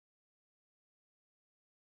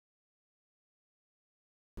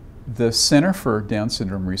The Center for Down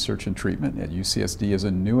Syndrome Research and Treatment at UCSD is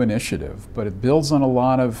a new initiative, but it builds on a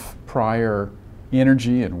lot of prior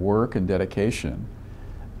energy and work and dedication.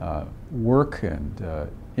 Work and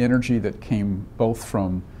energy that came both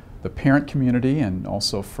from the parent community and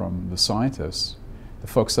also from the scientists, the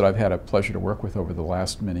folks that I've had a pleasure to work with over the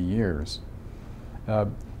last many years.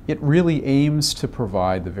 It really aims to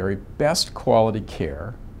provide the very best quality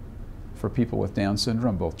care for people with Down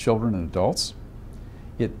syndrome, both children and adults.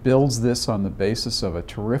 It builds this on the basis of a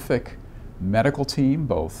terrific medical team,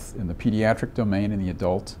 both in the pediatric domain and the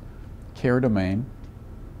adult care domain.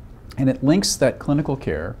 And it links that clinical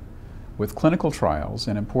care with clinical trials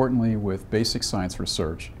and, importantly, with basic science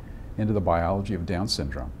research into the biology of Down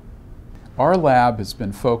syndrome. Our lab has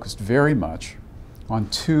been focused very much on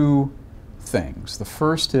two things. The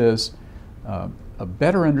first is a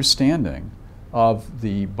better understanding of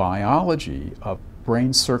the biology of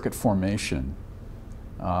brain circuit formation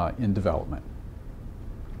in development.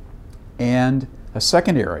 And a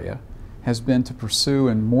second area has been to pursue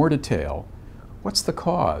in more detail what's the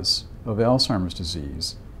cause of Alzheimer's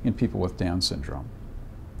disease in people with Down syndrome.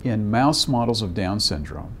 In mouse models of Down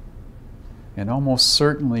syndrome, and almost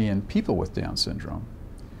certainly in people with Down syndrome,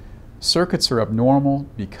 circuits are abnormal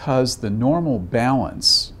because the normal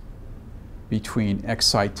balance between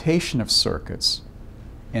excitation of circuits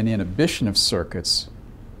and inhibition of circuits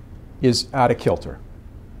is out of kilter.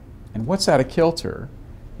 And what's out of kilter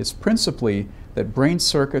is principally that brain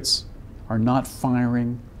circuits are not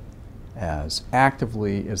firing as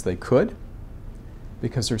actively as they could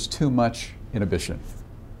because there's too much inhibition.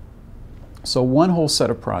 So one whole set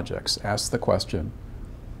of projects asks the question,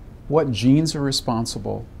 what genes are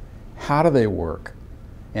responsible, how do they work,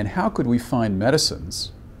 and how could we find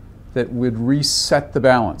medicines that would reset the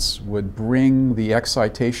balance, would bring the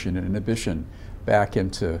excitation and inhibition back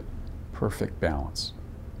into perfect balance.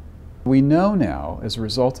 We know now, as a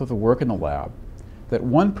result of the work in the lab, that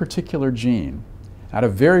one particular gene, out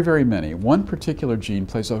of very, very many, one particular gene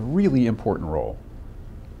plays a really important role.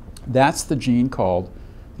 That's the gene called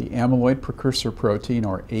the amyloid precursor protein,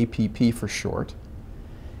 or APP for short,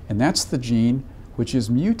 and that's the gene which is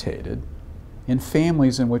mutated in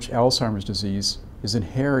families in which Alzheimer's disease is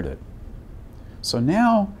inherited. So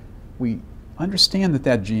now we understand that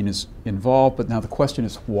that gene is involved, but now the question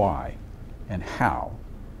is why and how.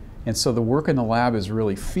 And so the work in the lab is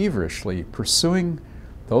really feverishly pursuing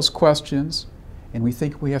those questions, and we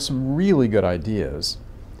think we have some really good ideas,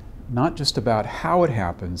 not just about how it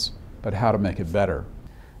happens, but how to make it better.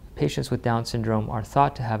 Patients with Down syndrome are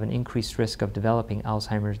thought to have an increased risk of developing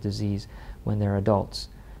Alzheimer's disease when they're adults,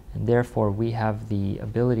 and therefore we have the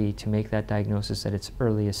ability to make that diagnosis at its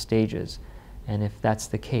earliest stages. And if that's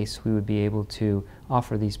the case, we would be able to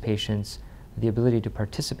offer these patients the ability to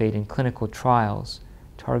participate in clinical trials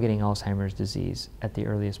targeting Alzheimer's disease at the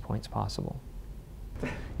earliest points possible.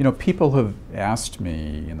 You know, people have asked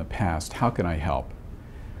me in the past, how can I help?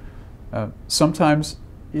 Sometimes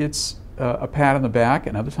it's a pat on the back,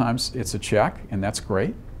 and other times it's a check, and that's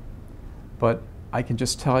great. But I can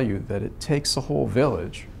just tell you that it takes a whole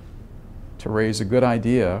village to raise a good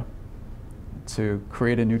idea to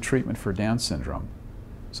create a new treatment for Down syndrome.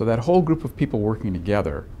 So that whole group of people working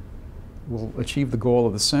together will achieve the goal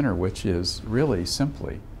of the center, which is really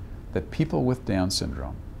simply that people with Down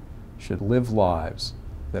syndrome should live lives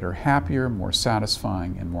that are happier, more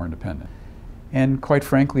satisfying, and more independent. And quite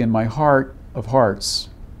frankly, in my heart of hearts,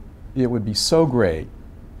 it would be so great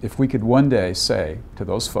if we could one day say to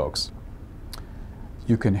those folks,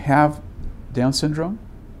 you can have Down syndrome,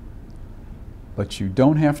 but you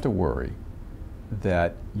don't have to worry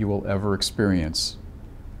that you will ever experience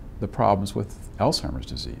the problems with Alzheimer's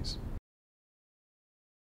disease.